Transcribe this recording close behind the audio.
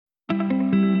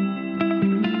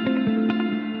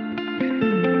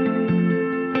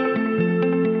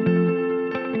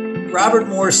Robert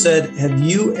Moore said, have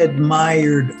you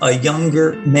admired a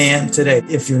younger man today?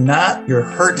 If you're not, you're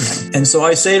hurting him. And so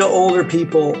I say to older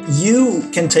people, you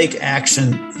can take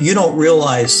action. You don't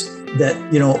realize that,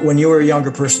 when you were a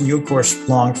younger person, you, of course,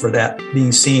 longed for that,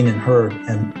 being seen and heard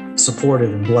and supported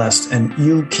and blessed. And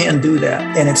you can do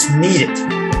that. And it's needed.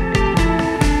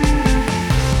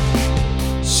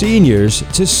 Seniors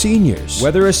to seniors.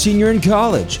 Whether a senior in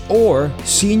college or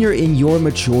senior in your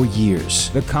mature years,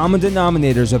 the common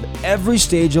denominators of every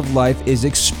stage of life is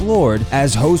explored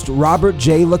as host Robert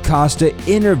J. LaCosta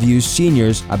interviews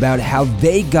seniors about how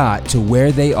they got to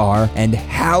where they are and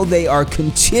how they are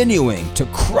continuing to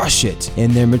crush it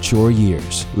in their mature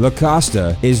years.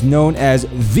 LaCosta is known as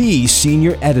the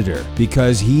senior editor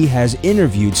because he has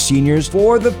interviewed seniors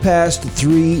for the past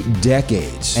 3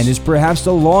 decades and is perhaps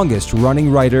the longest running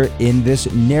writer in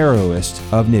this narrowest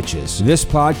of niches. This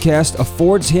podcast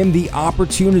affords him the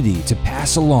opportunity to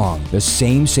pass along the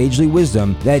same sagely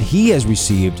wisdom that he has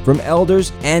received from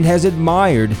elders and has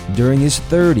admired during his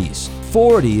 30s,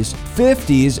 40s,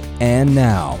 50s, and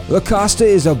now. LaCosta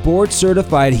is a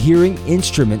board-certified hearing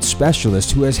instrument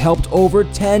specialist who has helped over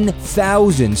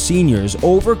 10,000 seniors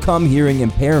overcome hearing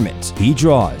impairment. He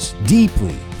draws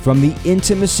deeply from the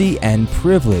intimacy and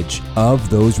privilege of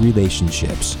those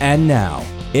relationships. And now,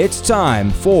 it's time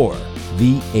for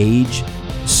The Age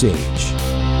Sage.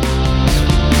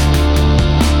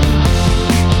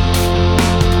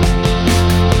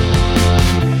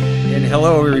 And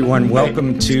hello, everyone.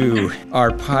 Welcome to our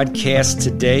podcast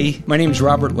today. My name is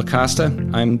Robert LaCosta.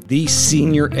 I'm the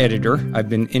senior editor. I've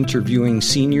been interviewing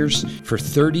seniors for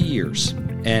 30 years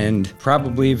and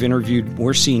probably have interviewed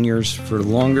more seniors for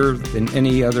longer than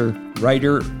any other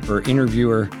writer or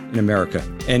interviewer in America.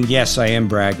 And yes, I am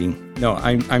bragging. No,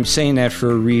 I'm saying that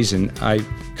for a reason. I've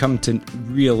come to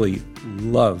really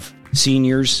love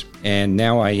seniors, and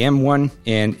now I am one,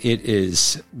 and it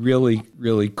is really,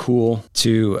 really cool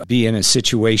to be in a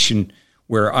situation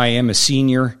where I am a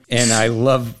senior, and I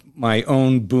love my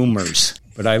own boomers.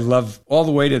 But I love all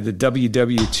the way to the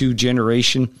WW2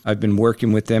 generation. I've been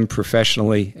working with them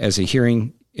professionally as a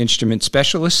hearing instrument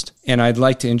specialist, and I'd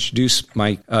like to introduce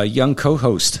my young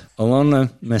co-host,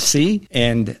 Alona Massey,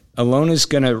 and Alona's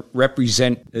going to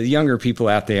represent the younger people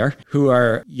out there who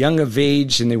are young of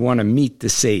age and they want to meet the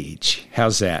sage.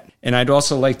 How's that? And I'd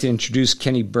also like to introduce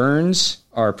Kenny Burns,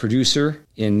 our producer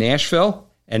in Nashville,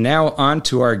 and now on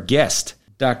to our guest,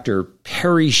 Dr.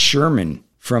 Perry Sherman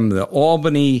from the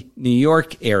Albany, New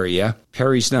York area.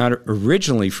 Perry's not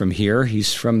originally from here.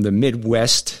 He's from the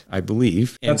Midwest, I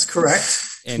believe. That's correct.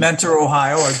 Mentor,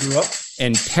 Ohio, I grew up.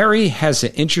 And Perry has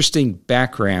an interesting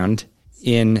background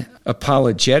in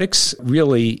apologetics,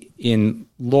 really in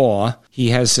law. He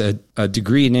has a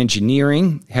degree in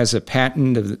engineering, has a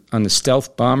patent on the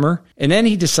stealth bomber. And then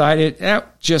he decided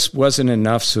that just wasn't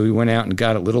enough, so he went out and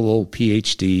got a little old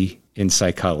PhD in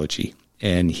psychology.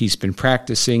 And he's been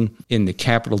practicing in the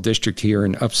Capital District here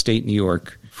in upstate New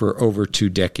York for over 2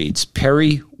 decades.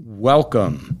 Perry,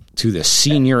 welcome to the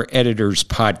Senior Editors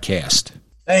Podcast.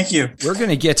 Thank you. We're going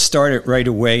to get started right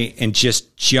away and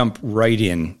just jump right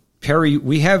in. Perry,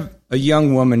 we have a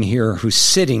young woman here who's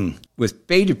sitting with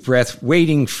bated breath,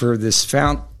 waiting for this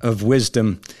fount of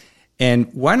wisdom. And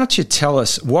why don't you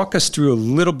walk us through a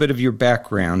little bit of your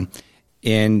background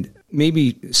and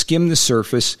maybe skim the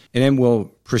surface, and then we'll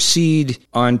proceed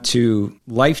on to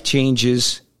life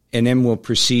changes, and then we'll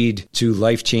proceed to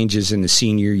life changes in the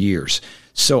senior years.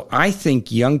 So I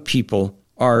think young people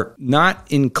are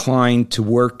not inclined to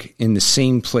work in the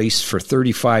same place for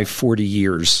 35, 40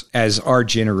 years as our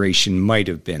generation might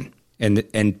have been,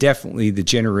 and definitely the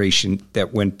generation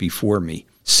that went before me.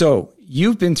 So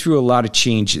you've been through a lot of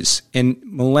changes, and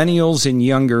millennials and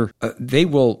younger, they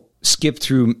will skip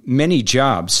through many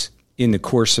jobs in the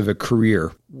course of a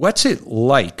career. What's it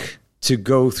like to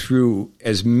go through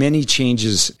as many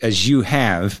changes as you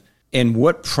have, and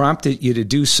what prompted you to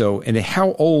do so? And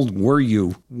how old were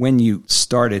you when you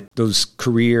started those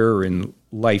career and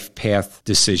life path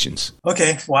decisions?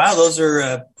 Okay. Wow. Those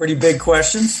are pretty big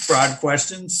questions, broad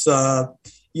questions.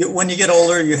 When you get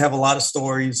older, you have a lot of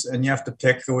stories and you have to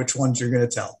pick which ones you're going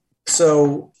to tell.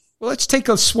 So, well, let's take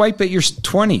a swipe at your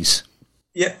 20s.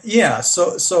 Yeah.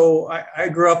 So I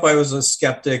grew up, I was a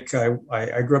skeptic.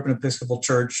 I grew up in an Episcopal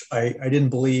church. I didn't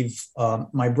believe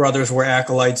my brothers were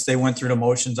acolytes. They went through the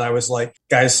motions. I was like,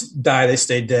 guys die, they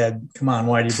stay dead. Come on,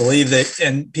 why do you believe that?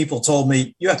 And people told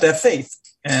me, you have to have faith.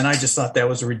 And I just thought that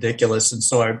was ridiculous. And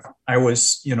so I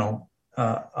was,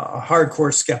 a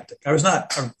hardcore skeptic. I was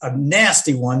not a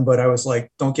nasty one, but I was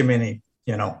like, don't give me any,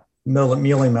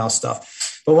 mealy mouth stuff.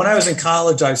 But when I was in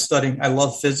college, I was studying, I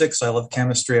love physics. I love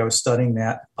chemistry. I was studying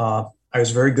that. I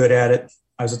was very good at it.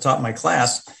 I was the top of my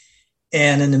class.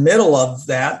 And in the middle of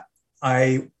that,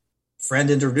 a friend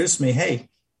introduced me, hey,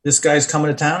 this guy's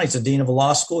coming to town. He's the dean of a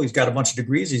law school. He's got a bunch of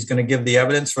degrees. He's going to give the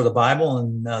evidence for the Bible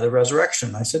and the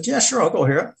resurrection. I said, yeah, sure, I'll go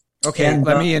hear it. Okay, and,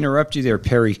 let me interrupt you there,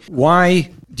 Perry. Why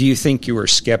do you think you were a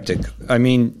skeptic? I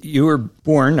mean, you were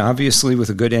born, obviously, with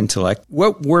a good intellect.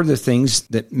 What were the things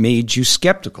that made you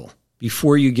skeptical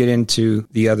before you get into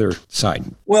the other side?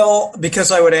 Well,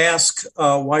 because I would ask,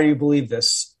 why do you believe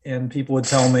this? And people would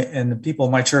tell me, and the people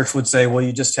in my church would say, well,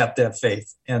 you just have to have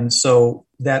faith. And so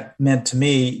that meant to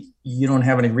me, you don't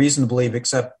have any reason to believe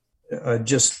except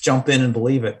just jump in and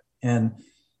believe it. And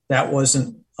that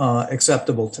wasn't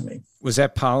acceptable to me. Was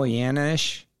that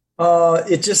Pollyanna-ish? I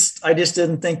just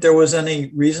didn't think there was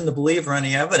any reason to believe or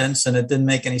any evidence, and it didn't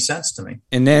make any sense to me.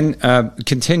 And then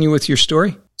continue with your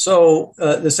story. So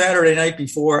the Saturday night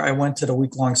before, I went to the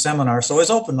week-long seminar. So I was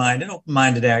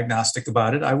open-minded agnostic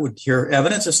about it. I would hear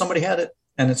evidence if somebody had it.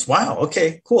 And it's, wow,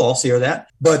 okay, cool, I'll hear that.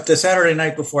 But the Saturday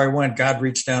night before I went, God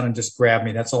reached down and just grabbed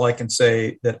me. That's all I can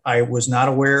say, that I was not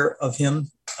aware of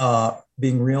him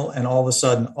being real. And all of a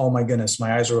sudden, oh my goodness,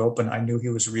 my eyes were open. I knew he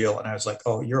was real. And I was like,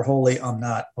 oh, you're holy, I'm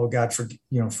not. Oh God,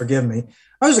 forgive me.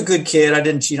 I was a good kid. I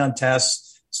didn't cheat on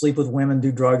tests, sleep with women,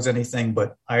 do drugs, anything.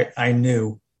 But I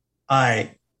knew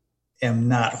I am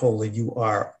not holy. You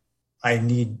are. I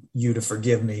need you to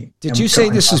forgive me. Did you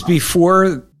say this was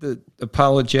before the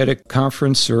apologetic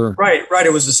conference, or? Right.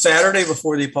 It was the Saturday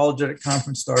before the apologetic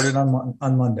conference started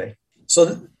on Monday.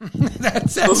 So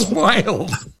that's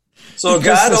wild. So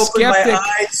because God opened my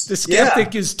eyes. The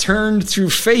skeptic is turned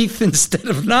through faith instead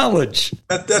of knowledge.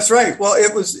 That's right. Well,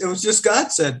 it was just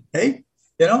God said, hey,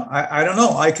 I don't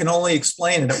know. I can only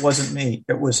explain it. It wasn't me.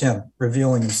 It was him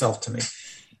revealing himself to me.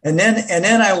 And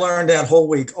then I learned that whole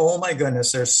week, oh my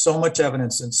goodness, there's so much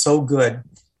evidence and so good.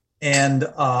 And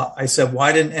I said,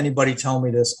 why didn't anybody tell me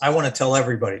this? I want to tell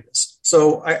everybody this.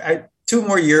 So I 2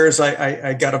 more years,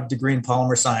 I got a degree in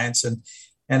polymer science,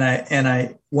 and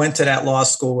I went to that law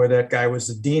school where that guy was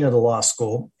the dean of the law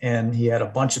school, and he had a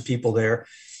bunch of people there.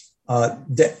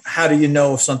 How do you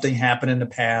know if something happened in the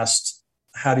past?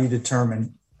 How do you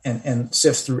determine? And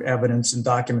sift through evidence and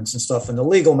documents and stuff. And the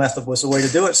legal method was the way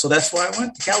to do it. So that's why I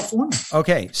went to California.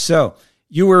 Okay. So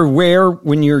you were where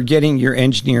when you were getting your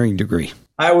engineering degree?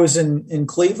 I was in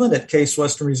Cleveland at Case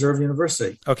Western Reserve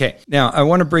University. Okay. Now, I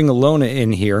want to bring Alona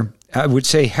in here. I would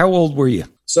say, how old were you?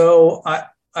 So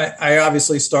I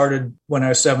obviously started when I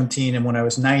was 17 and when I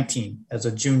was 19 as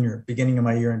a junior, beginning of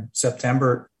my year in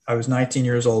September. I was 19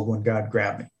 years old when God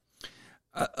grabbed me.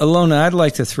 Alona, I'd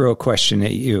like to throw a question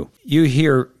at you. You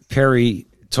hear Perry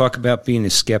talk about being a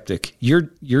skeptic. Your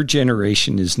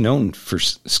generation is known for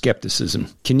skepticism.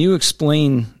 Can you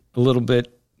explain a little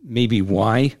bit maybe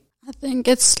why? I think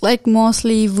it's like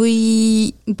mostly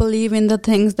we believe in the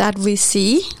things that we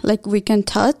see, like we can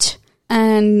touch.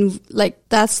 And like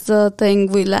that's the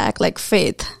thing we lack, like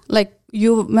faith. Like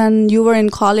when you were in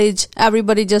college,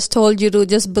 everybody just told you to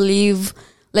just believe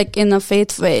like in a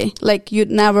faith way, like you'd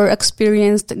never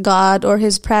experienced God or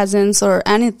his presence or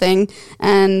anything.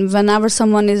 And whenever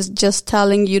someone is just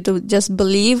telling you to just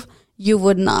believe, you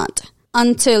would not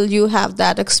until you have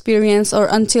that experience or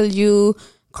until you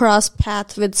cross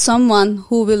path with someone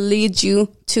who will lead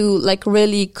you to like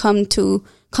really come to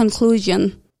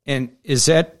conclusion. And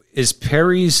is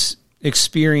Perry's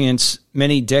experience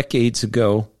many decades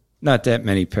ago, not that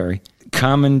many, Perry,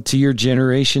 common to your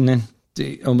generation then?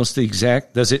 Almost the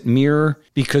exact. Does it mirror?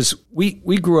 Because we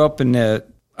grew up in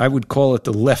I would call it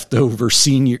the leftover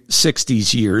senior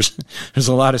 60s years. There's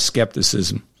a lot of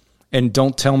skepticism and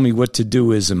don't tell me what to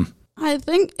do-ism. I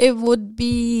think it would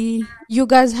be, you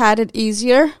guys had it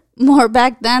easier more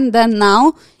back then than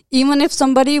now. Even if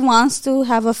somebody wants to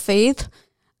have a faith,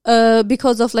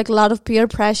 because of like a lot of peer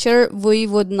pressure, we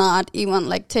would not even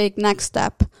like take next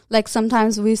step. Like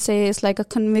sometimes we say it's like a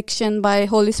conviction by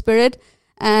Holy Spirit.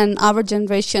 And our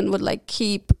generation would like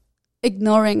keep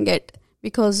ignoring it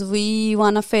because we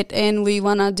want to fit in. We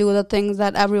want to do the things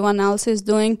that everyone else is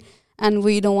doing. And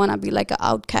we don't want to be like an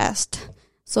outcast.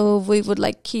 So we would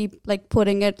like keep like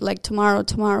putting it like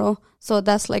tomorrow. So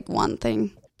that's like one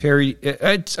thing. Perry,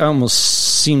 it almost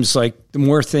seems like the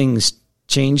more things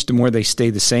change, the more they stay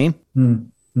the same.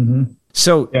 Mm-hmm.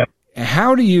 So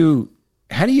how do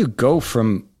you go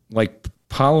from like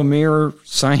polymer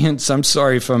science, I'm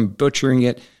sorry if I'm butchering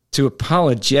it, to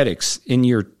apologetics in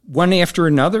your one after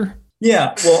another?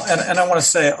 Yeah, well, and I want to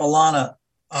say, Alana,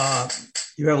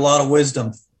 you have a lot of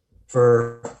wisdom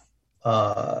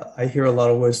I hear a lot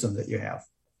of wisdom that you have,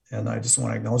 and I just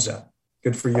want to acknowledge that.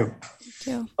 Good for you.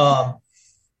 Thank you.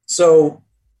 So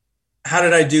how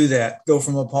did I do that? Go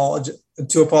from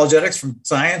to apologetics from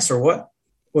science, or what?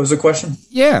 What was the question?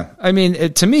 Yeah, I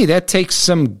mean, to me, that takes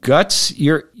some guts.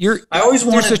 I always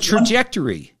wanted there's a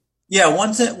trajectory.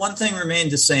 One thing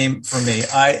remained the same for me.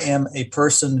 I am a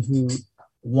person who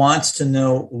wants to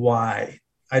know why.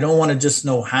 I don't want to just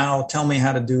know how. Tell me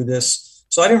how to do this.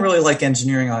 So I didn't really like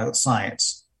engineering or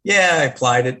science. Yeah, I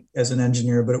applied it as an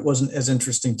engineer, but it wasn't as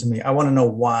interesting to me. I want to know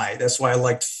why. That's why I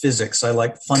liked physics. I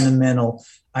liked fundamental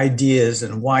ideas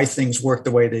and why things work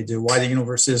the way they do, why the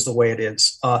universe is the way it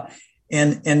is.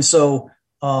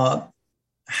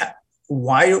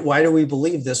 Why do we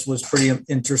believe this was pretty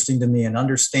interesting to me, and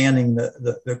understanding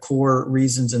the core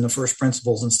reasons and the first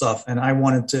principles and stuff. And I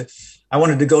wanted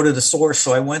to go to the source.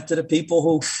 So I went to the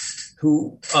people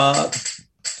who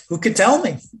could tell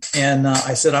me. And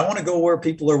I said, I want to go where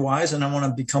people are wise, and I want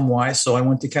to become wise. So I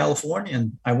went to California,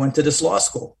 and I went to this law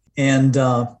school. And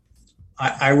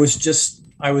I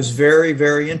was very,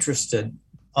 very interested.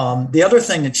 The other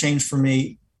thing that changed for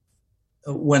me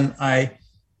when I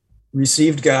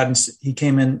received God and he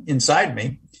came inside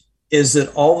me is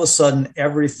that all of a sudden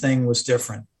everything was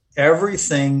different.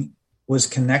 Everything was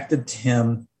connected to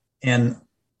him and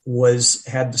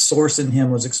had the source in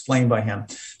him, was explained by him.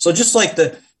 So just like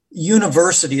the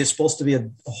university is supposed to be a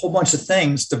whole bunch of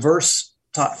things, diverse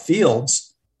taught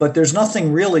fields, but there's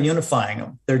nothing really unifying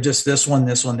them. They're just this one.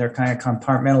 They're kind of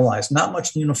compartmentalized, not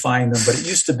much unifying them. But it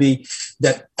used to be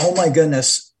that, oh my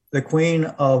goodness, the queen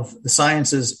of the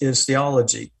sciences is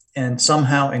theology. And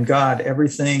somehow in God,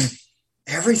 everything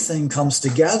comes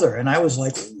together. And I was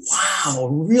like, wow,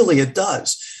 really it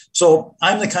does. So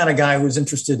I'm the kind of guy who was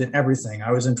interested in everything.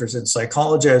 I was interested in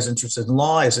psychology. I was interested in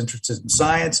law. I was interested in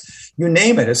science. You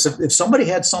name it. If somebody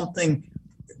had something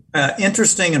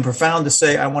interesting and profound to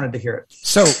say, I wanted to hear it.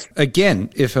 So again,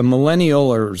 if a millennial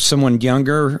or someone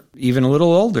younger, even a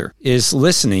little older, is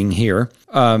listening here,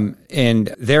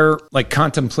 and they're like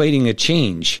contemplating a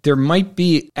change, there might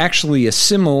be actually a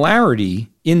similarity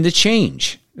in the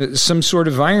change, some sort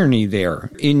of irony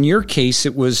there. In your case,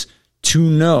 it was to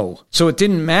know. So it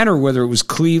didn't matter whether it was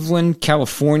Cleveland,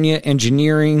 California,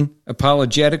 engineering,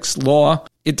 apologetics, law.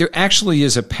 There actually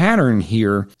is a pattern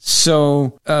here.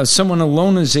 So someone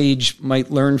Alona's age might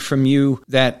learn from you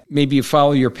that maybe you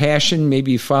follow your passion,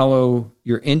 maybe you follow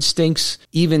your instincts,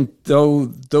 even though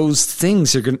those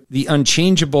things are the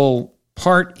unchangeable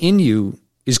part in you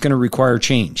is going to require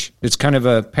change. It's kind of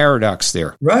a paradox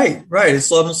there. Right.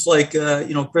 It's almost like,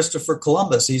 Christopher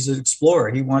Columbus. He's an explorer.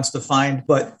 He wants to find,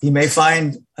 but he may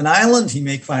find an island. He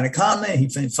may find a continent. He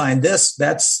may find this.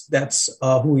 That's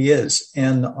who he is.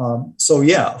 And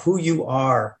who you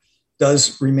are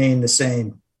does remain the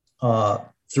same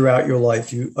throughout your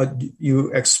life.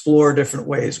 You explore different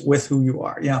ways with who you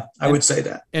are. Yeah, I would say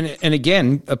that. And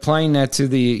again, applying that to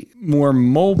the more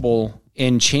mobile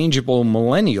and changeable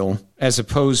millennial, as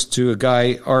opposed to a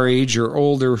guy our age or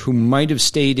older who might have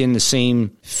stayed in the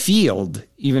same field,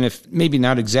 even if maybe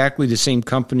not exactly the same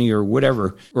company or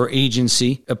whatever, or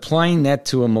agency, applying that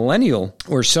to a millennial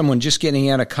or someone just getting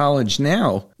out of college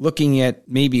now, looking at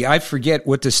maybe, I forget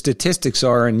what the statistics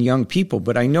are in young people,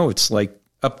 but I know it's like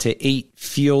up to 8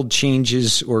 field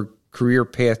changes or career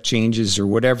path changes or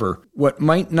whatever. What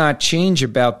might not change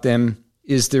about them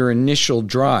is their initial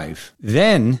drive.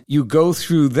 Then you go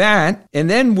through that, and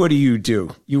then what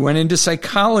do? You went into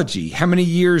psychology. How many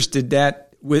years did that?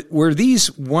 Were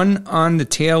these one on the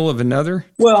tail of another?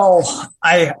 Well,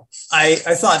 I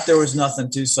thought there was nothing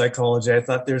to psychology. I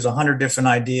thought there's 100 different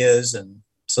ideas, and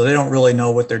so they don't really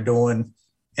know what they're doing.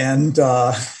 And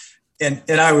I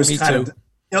was kind of.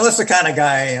 That's the kind of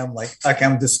guy I am. Like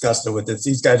I'm disgusted with this.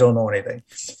 These guys don't know anything.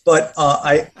 But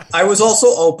I was also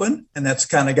open, and that's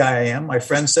the kind of guy I am. My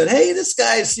friend said, "Hey, this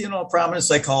guy's a prominent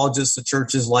psychologist. The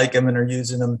churches like him and are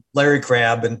using him." Larry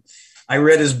Crabb, and I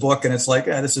read his book, and it's like,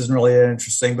 this isn't really that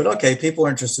interesting. But okay, people are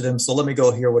interested in him, so let me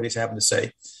go hear what he's having to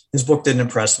say. His book didn't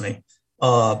impress me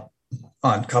on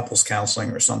couples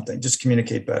counseling or something. Just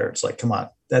communicate better. It's like, come on,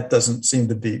 that doesn't seem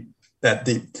to be that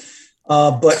deep.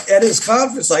 But at his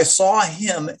conference, I saw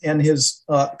him and his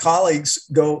colleagues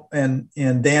go, and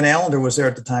Dan Allender was there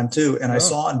at the time too. And I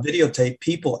saw on videotape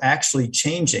people actually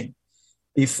changing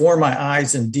before my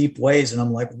eyes in deep ways. And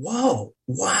I'm like, whoa,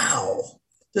 wow,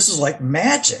 this is like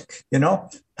magic.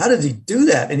 How did he do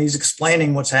that? And he's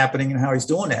explaining what's happening and how he's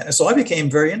doing that. And so I became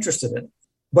very interested in it.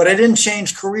 But I didn't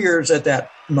change careers at that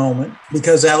moment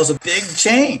because that was a big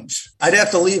change. I'd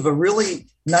have to leave a really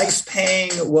nice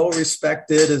paying,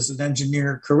 well-respected as an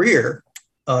engineer career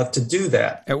to do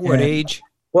that. At what age?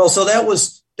 Well, so that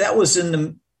was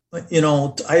in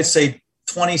the, I'd say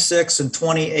 26 and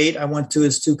 28. I went to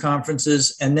his 2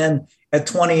 conferences. And then At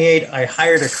 28, I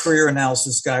hired a career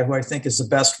analysis guy who I think is the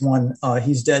best one.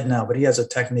 He's dead now, but he has a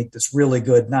technique that's really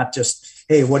good. Not just,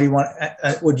 hey, what do you want?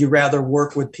 Would you rather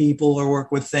work with people or work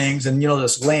with things? And,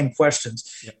 those lame questions.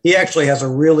 Yep. He actually has a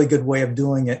really good way of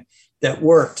doing it that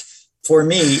worked for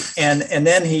me. And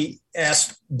then he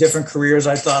asked different careers.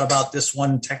 I thought about this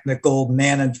one, technical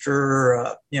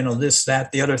manager, this,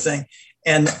 that, the other thing.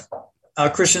 And a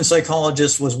Christian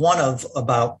psychologist was one of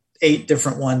about 8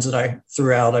 different ones that I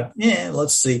threw out.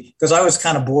 Let's see, because I was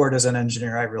kind of bored as an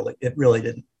engineer. It really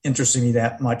didn't interest me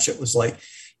that much. It was like,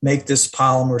 make this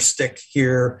polymer stick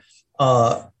here,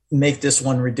 make this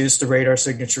one reduce the radar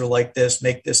signature like this,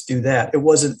 make this do that. It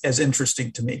wasn't as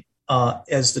interesting to me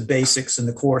as the basics and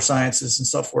the core sciences and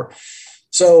stuff were.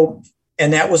 So,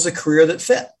 and that was the career that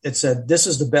fit. It said, this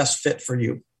is the best fit for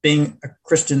you, being a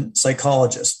Christian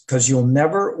psychologist, because you'll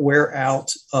never wear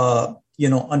out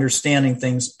understanding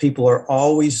things. People are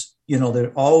always,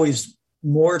 there's always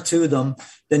more to them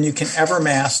than you can ever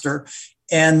master.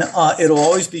 And it'll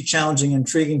always be challenging,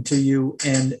 intriguing to you.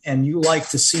 And you like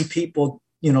to see people,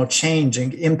 change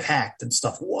and impact and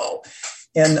stuff. Whoa.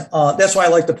 And that's why I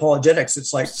like apologetics.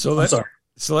 It's like,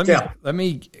 let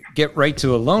me get right to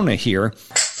Alona here.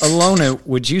 Alona,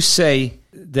 would you say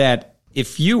that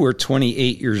if you were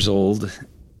 28 years old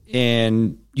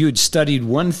and you had studied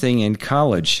one thing in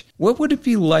college, what would it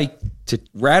be like to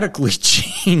radically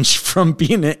change from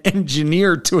being an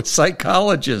engineer to a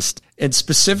psychologist? And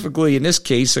specifically, in this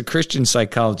case, a Christian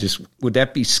psychologist. Would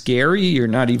that be scary? You're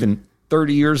not even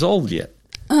 30 years old yet.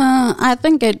 I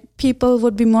think people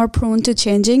would be more prone to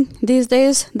changing these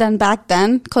days than back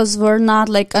then, because we're not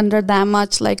under that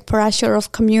much pressure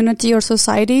of community or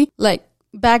society.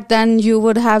 Back then you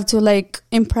would have to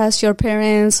impress your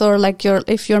parents, or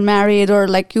if you're married, or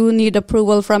you need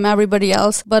approval from everybody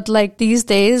else. But these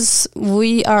days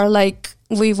we are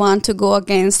we want to go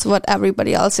against what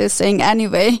everybody else is saying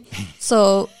anyway.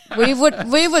 So we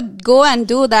would go and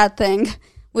do that thing.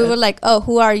 We were oh,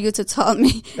 who are you to tell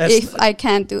me if I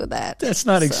can't do that? That's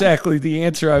not exactly the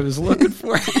answer I was looking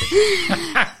for.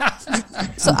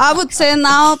 So I would say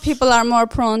now people are more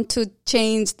prone to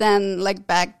change than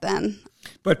back then.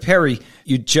 But Perry,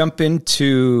 you jump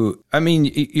into,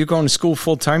 you're going to school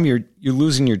full time. You're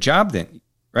losing your job then,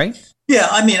 right? Yeah.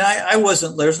 I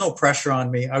wasn't, there's no pressure on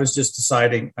me. I was just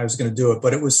deciding I was going to do it,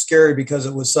 but it was scary because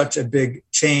it was such a big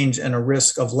change and a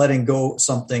risk of letting go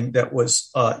something that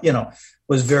was,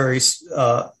 was very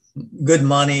good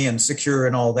money and secure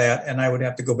and all that. And I would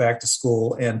have to go back to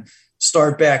school and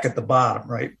start back at the bottom.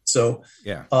 Right. So,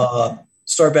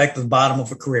 start back to the bottom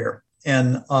of a career.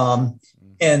 And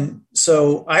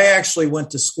so I actually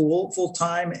went to school full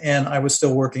time, and I was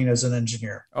still working as an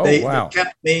engineer. They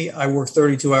kept me. I worked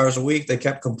 32 hours a week. They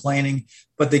kept complaining,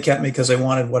 but they kept me because they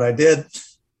wanted what I did.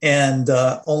 And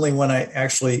only when I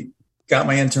actually got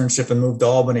my internship and moved to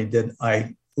Albany did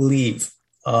I leave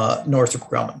Northrop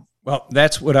Grumman. Well,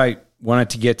 that's what I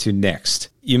wanted to get to next.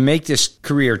 You make this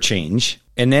career change,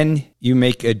 and then you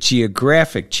make a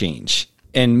geographic change.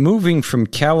 And moving from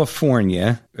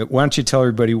California, why don't you tell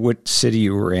everybody what city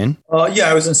you were in?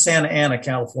 I was in Santa Ana,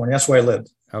 California. That's where I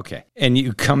lived. Okay. And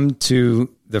you come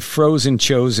to the frozen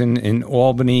chosen in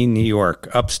Albany, New York,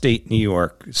 upstate New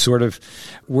York. Sort of,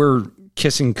 we're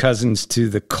kissing cousins to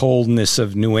the coldness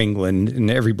of New England,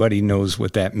 and everybody knows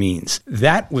what that means.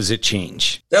 That was a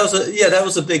change. That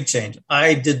was a big change.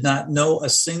 I did not know a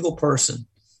single person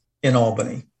in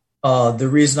Albany. The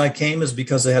reason I came is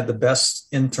because they had the best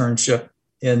internship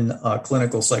in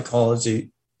clinical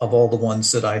psychology of all the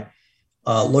ones that I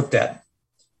looked at.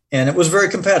 And it was very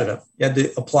competitive. You had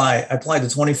to apply. I applied to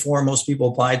 24. Most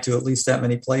people applied to at least that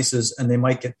many places, and they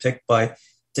might get picked to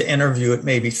interview at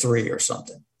maybe 3 or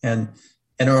something. And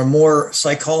there were more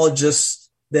psychologists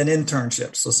than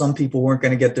internships. So some people weren't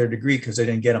going to get their degree because they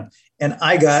didn't get them. And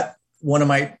I got one of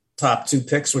my top 2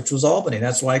 picks, which was Albany.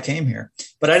 That's why I came here.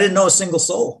 But I didn't know a single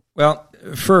soul. Well,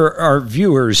 for our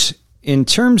viewers, in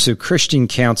terms of Christian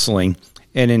counseling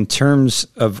and in terms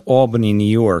of Albany, New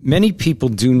York, many people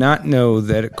do not know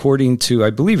that according to, I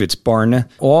believe it's Barna,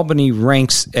 Albany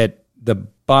ranks at the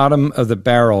bottom of the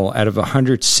barrel out of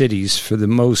 100 cities for the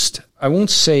most, I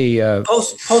won't say...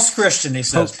 post-Christian, he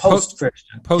says.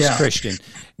 Post-Christian. Post-Christian.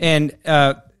 Yeah.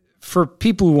 And for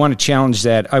people who want to challenge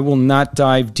that, I will not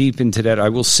dive deep into that. I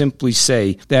will simply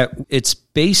say that it's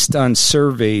based on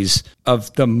surveys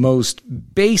of the most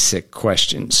basic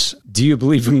questions. Do you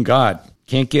believe in God?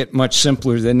 Can't get much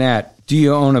simpler than that. Do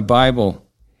you own a Bible?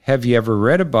 Have you ever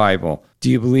read a Bible? Do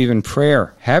you believe in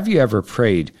prayer? Have you ever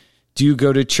prayed? Do you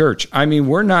go to church?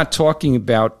 We're not talking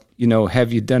about,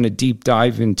 have you done a deep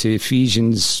dive into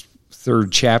Ephesians 3rd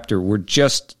chapter? We're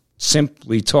just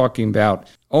simply talking about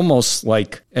almost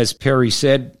like, as Perry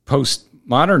said,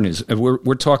 postmodernism.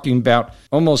 We're talking about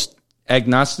almost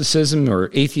agnosticism or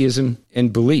atheism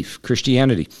and belief,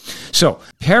 Christianity. So,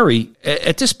 Perry,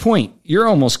 at this point, you're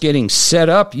almost getting set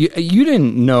up. You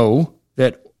didn't know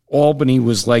that Albany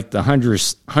was like the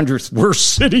 100th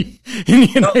worst city in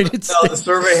the United States. No, the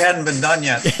survey hadn't been done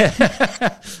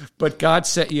yet. But God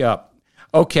set you up.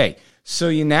 Okay,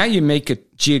 so now you make a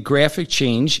geographic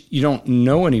change. You don't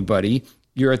know anybody.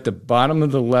 You're at the bottom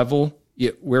of the level,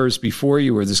 whereas before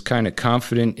you were this kind of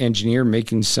confident engineer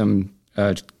making some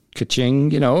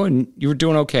ka-ching, and you were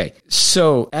doing okay.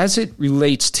 So as it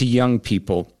relates to young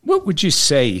people, what would you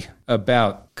say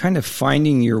about kind of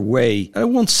finding your way? I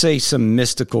won't say some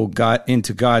mystical God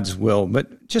into God's will,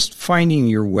 but just finding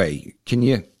your way. Can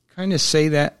you kind of say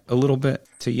that a little bit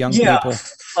to young people?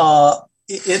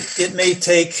 It may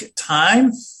take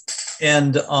time,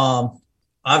 and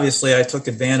obviously I took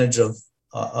advantage of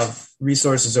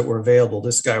resources that were available.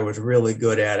 This guy was really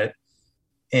good at it,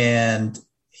 and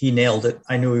he nailed it.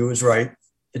 I knew he was right.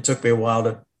 It took me a while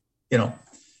to,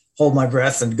 hold my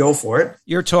breath and go for it.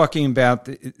 You're talking about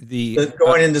the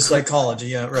going into psychology,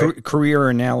 yeah, right. Career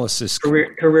analysis.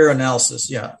 Career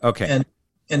analysis, yeah. Okay.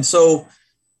 And so,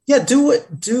 yeah, do what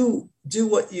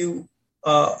you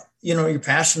you're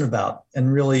passionate about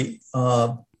and really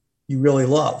you really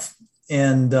love.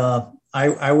 And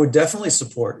I would definitely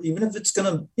support, even if it's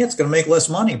gonna make less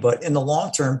money, but in the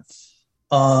long term,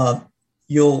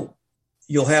 you'll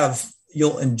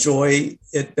enjoy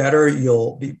it better.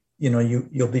 You'll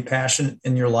be passionate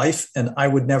in your life, and I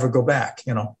would never go back.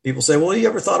 People say, well, you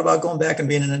ever thought about going back and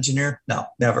being an engineer? No,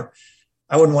 never.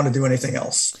 I wouldn't want to do anything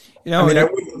else. I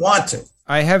wouldn't want to.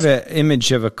 I have an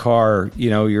image of a car,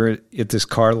 you're at this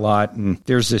car lot and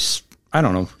there's this, I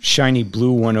don't know, shiny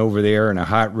blue one over there and a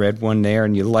hot red one there,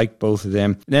 and you like both of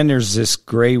them. Then there's this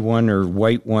gray one or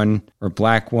white one or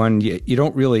black one. You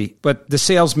don't really, but the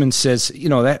salesman says,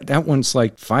 that one's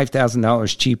like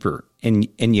 $5,000 cheaper. And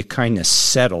you kind of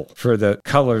settle for the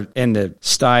color and the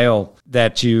style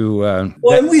that you. And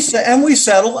we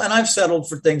settle, and I've settled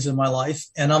for things in my life,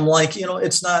 and I'm like,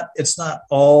 it's not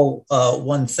all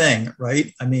one thing,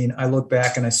 right? I mean, I look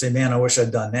back and I say, man, I wish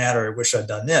I'd done that, or I wish I'd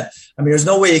done that. I mean, there's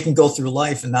no way you can go through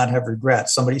life and not have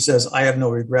regrets. Somebody says, I have no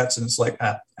regrets, and it's like,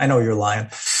 I know you're lying,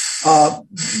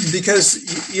 because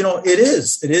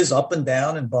it is up and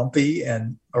down and bumpy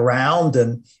and around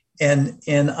and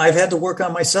I've had to work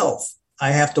on myself. I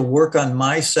have to work on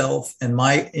myself and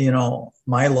my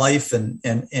life and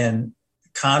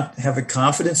have a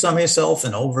confidence on myself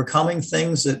and overcoming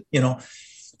things that,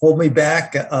 hold me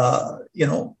back,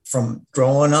 from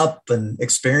growing up and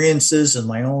experiences and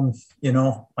my own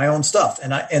stuff.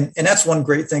 And that's one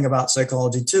great thing about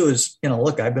psychology too, is,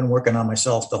 look, I've been working on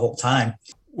myself the whole time.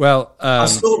 Well, I'm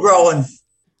still growing.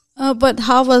 But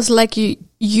how was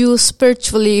you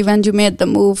spiritually when you made the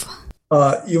move?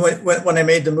 You went when I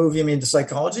made the move. You mean to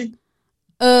psychology?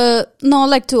 No,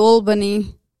 to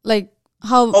Albany.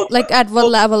 At what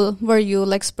level were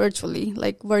you spiritually?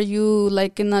 Were you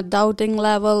in a doubting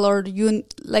level, or you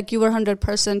were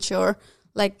 100% sure?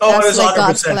 I was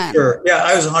 100% sure. Yeah,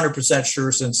 I was 100%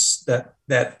 sure since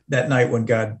that night when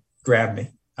God grabbed me.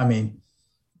 I mean,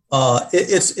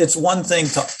 it's one thing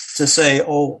to say,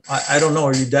 oh, I don't know,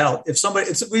 or you doubt. If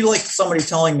somebody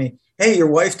telling me, hey, your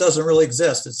wife doesn't really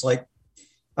exist. It's like,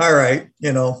 all right,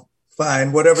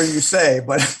 fine, whatever you say,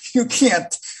 but you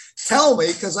can't tell me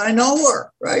because I know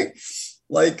her, right?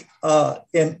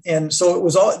 And so it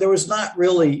was all, there was not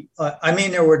really,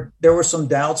 there were some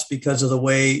doubts because of the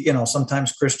way,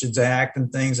 sometimes Christians act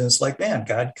and things. And it's like, man,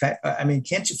 God,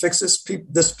 can't you fix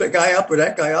this guy up or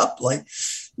that guy up?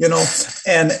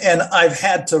 And I've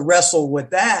had to wrestle with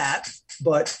that,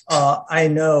 but I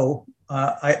know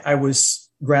I was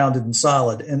grounded and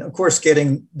solid. And of course,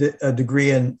 getting a degree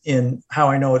in how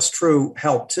I know it's true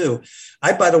helped too.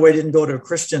 I, by the way, didn't go to a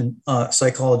Christian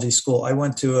psychology school. I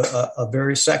went to a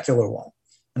very secular one.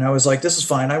 And I was like, this is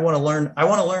fine. I want to learn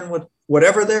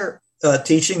whatever they're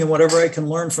teaching and whatever I can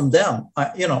learn from them.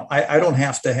 I don't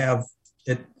have to have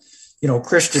it,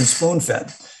 Christian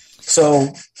spoon-fed. So,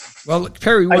 well,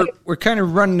 Perry, we're kind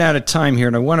of running out of time here,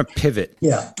 and I want to pivot.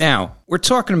 Yeah. Now, we're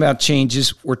talking about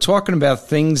changes. We're talking about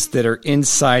things that are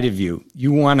inside of you.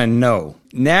 You want to know.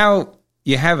 Now,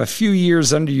 you have a few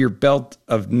years under your belt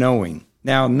of knowing.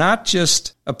 Now, not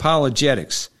just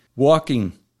apologetics,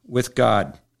 walking with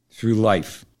God through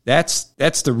life. That's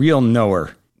the real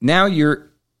knower. Now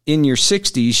you're in your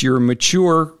 60s. You're a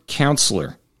mature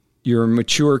counselor. You're a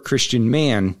mature Christian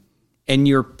man. And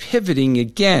you're pivoting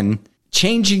again,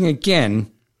 changing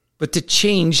again, but to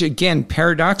change again,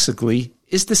 paradoxically,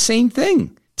 is the same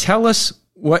thing. Tell us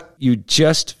what you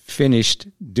just finished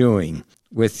doing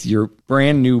with your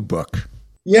brand new book.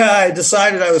 Yeah, I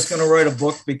decided I was going to write a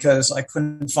book because I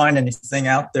couldn't find anything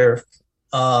out there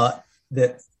that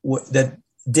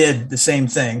did the same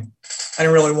thing. I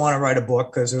didn't really want to write a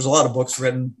book because there's a lot of books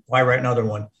written. Why write another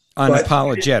one? On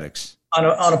apologetics.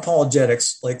 On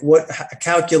apologetics, like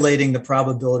calculating the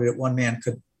probability that one man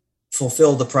could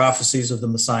fulfill the prophecies of the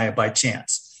Messiah by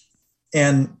chance.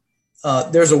 And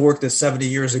there's a work that's 70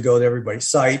 years ago that everybody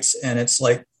cites, and it's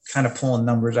like kind of pulling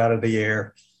numbers out of the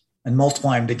air and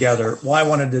multiplying them together. Well, I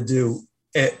wanted to do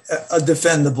a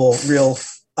defendable, real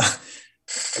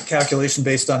calculation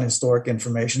based on historic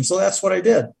information. So that's what I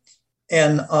did.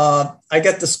 And I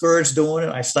got discouraged doing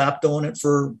it. I stopped doing it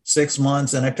for 6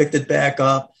 months, and I picked it back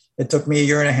up. It took me a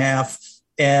year and a half,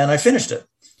 and I finished it.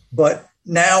 But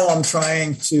now I'm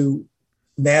trying to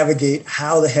navigate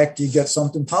how the heck do you get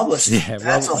something published. Yeah,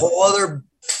 that's a whole other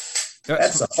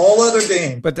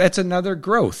game. But that's another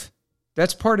growth.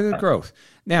 That's part of the growth.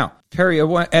 Now, Perry,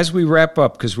 as we wrap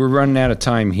up, because we're running out of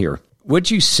time here, would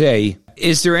you say,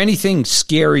 is there anything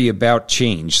scary about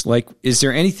change? Like, is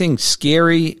there anything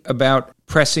scary about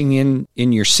pressing in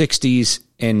your 60s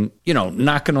and,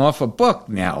 knocking off a book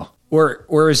now?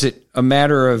 Or is it a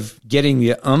matter of getting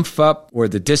the oomph up or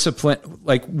the discipline?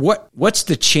 Like, what's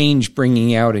the change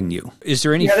bringing out in you? Is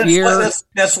there any fear?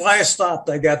 That's why I stopped.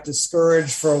 I got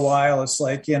discouraged for a while. It's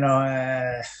like,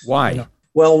 why?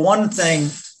 Well, one thing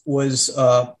was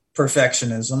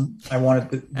perfectionism. I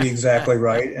wanted to be exactly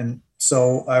right. And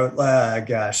so and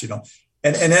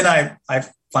then I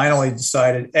finally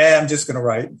decided, I'm just going to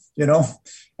write, and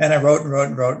I wrote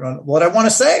what I want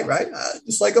to say, right?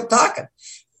 Just like I'm talking.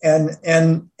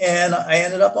 And I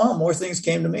ended up more things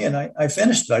came to me, and I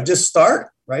finished it. I just started,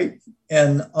 right?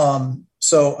 And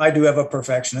so I do have a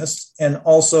perfectionist, and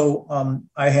also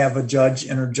I have a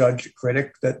inner judge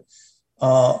critic that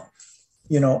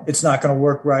it's not going to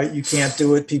work right. You can't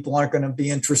do it. People aren't going to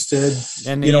be interested.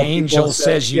 And the angel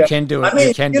says you can do it. I mean,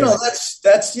 you can do it.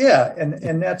 that's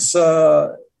and that's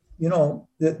the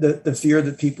fear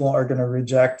that people are going to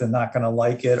reject and not going to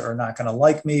like it, or not going to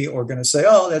like me, or going to say,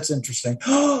 oh, that's interesting.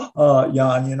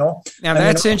 Jan, Now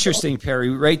that's interesting, Perry,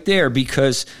 right there,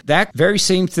 because that very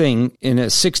same thing in a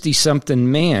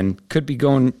 60-something man could be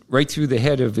going right through the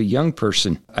head of a young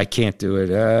person. I can't do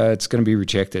it. It's going to be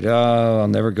rejected. I'll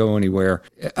never go anywhere.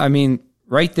 I mean,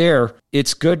 right there,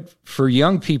 it's good for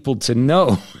young people to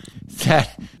know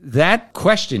that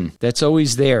question that's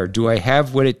always there, do I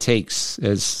have what it takes,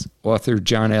 as author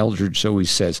John Eldridge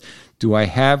always says, do I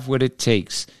have what it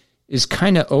takes, is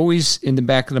kind of always in the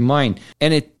back of the mind.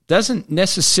 And it doesn't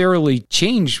necessarily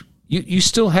change. You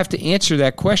still have to answer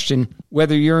that question,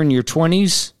 whether you're in your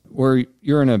 20s or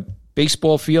you're in a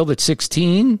baseball field at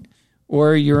 16,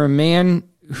 or you're a man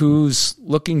who's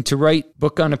looking to write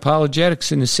book on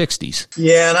apologetics in the 60s.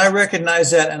 Yeah, and I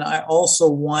recognize that. And I also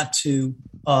want to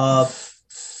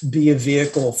be a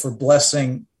vehicle for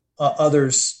blessing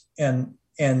others, and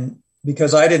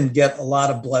because I didn't get a lot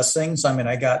of blessings. I mean,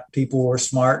 I got people who were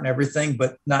smart and everything,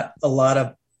 but not a lot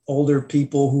of older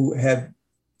people who had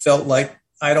felt like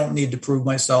I don't need to prove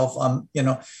myself. And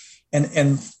I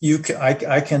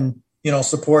can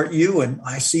support you, and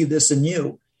I see this in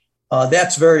you.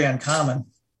 That's very uncommon.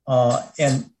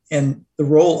 And the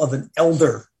role of an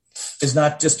elder is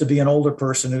not just to be an older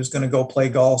person who's going to go play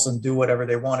golf and do whatever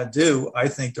they want to do. I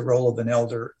think the role of an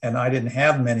elder, and I didn't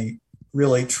have many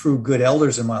really true good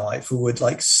elders in my life who would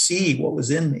see what was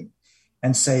in me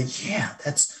and say, yeah,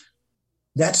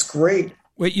 that's great.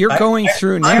 What you're going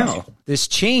through now, this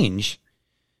change,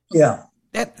 yeah,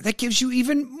 that gives you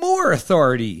even more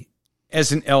authority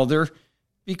as an elder,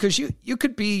 because you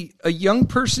could be a young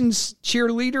person's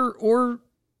cheerleader, or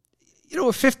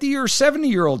a 50 or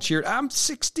 70-year-old cheer. I'm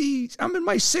 60. I'm in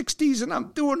my 60s, and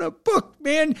I'm doing a book,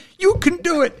 man. You can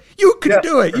do it. You can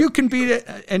do it. You can be it,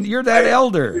 and you're that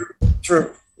elder.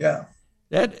 True. Yeah.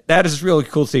 That is a really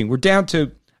cool thing. We're down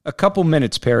to a couple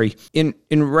minutes, Perry. In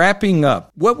wrapping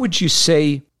up, what would you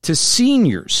say to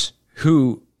seniors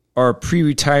who are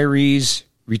pre-retirees,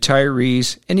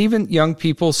 retirees, and even young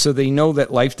people, so they know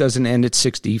that life doesn't end at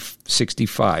 60,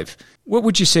 65? What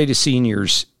would you say to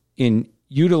seniors in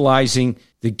utilizing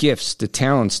the gifts, the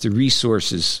talents, the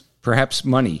resources, perhaps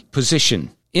money, position,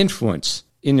 influence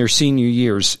in their senior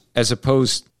years, as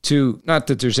opposed to, not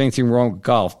that there's anything wrong with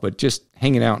golf, but just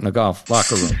hanging out in a golf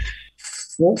locker room?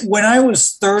 Well, when I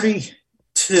was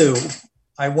 32,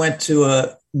 I went to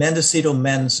a Mendocino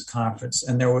men's conference,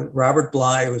 and there was Robert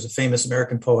Bly, who was a famous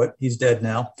American poet. He's dead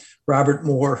now. Robert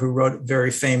Moore, who wrote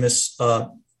very famous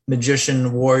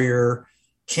magician, warrior,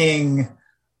 king,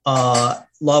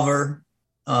 lover.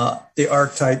 the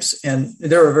archetypes, and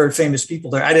there were very famous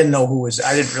people there. I didn't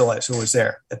realize who was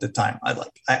there at the time.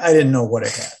 I didn't know what I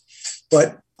had,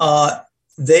 but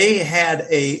they had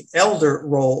a elder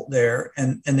role there,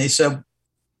 and they said,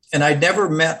 and I'd never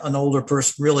met an older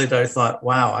person really that I thought,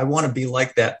 wow, I want to be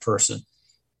like that person.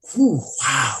 Ooh,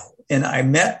 wow. And I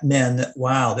met men that,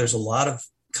 wow, there's a lot of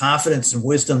confidence and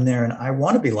wisdom there, and I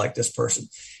want to be like this person.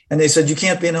 And they said, you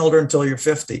can't be an elder until you're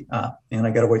 50. And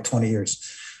I got to wait 20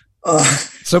 years.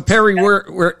 So Perry,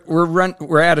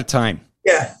 we're out of time.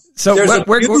 Yeah. So there's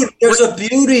a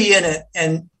beauty in it.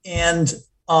 And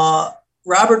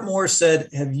Robert Moore said,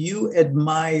 have you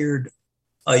admired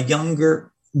a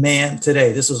younger man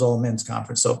today? This was all men's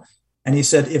conference. And he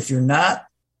said, if you're not,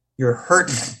 you're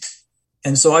hurting him.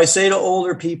 And so I say to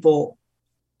older people,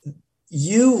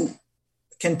 you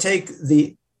can take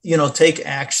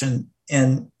action,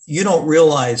 and you don't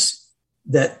realize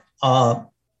that,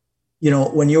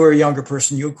 when you were a younger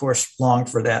person, you of course longed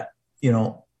for that,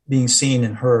 being seen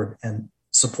and heard and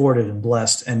supported and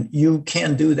blessed, and you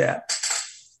can do that.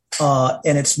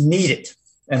 And it's needed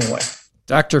anyway.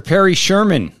 Dr. Perry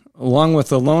Sherman, along with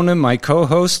Alona, my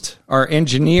co-host, our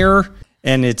engineer,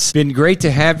 and it's been great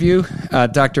to have you,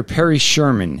 Dr. Perry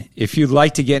Sherman. If you'd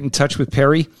like to get in touch with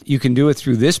Perry, you can do it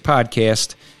through this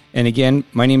podcast. And again,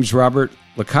 my name is Robert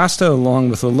LaCosta, along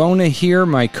with Alona here,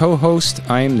 my co-host.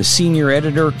 I am the senior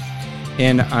editor,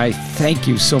 and I thank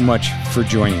you so much for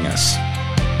joining us.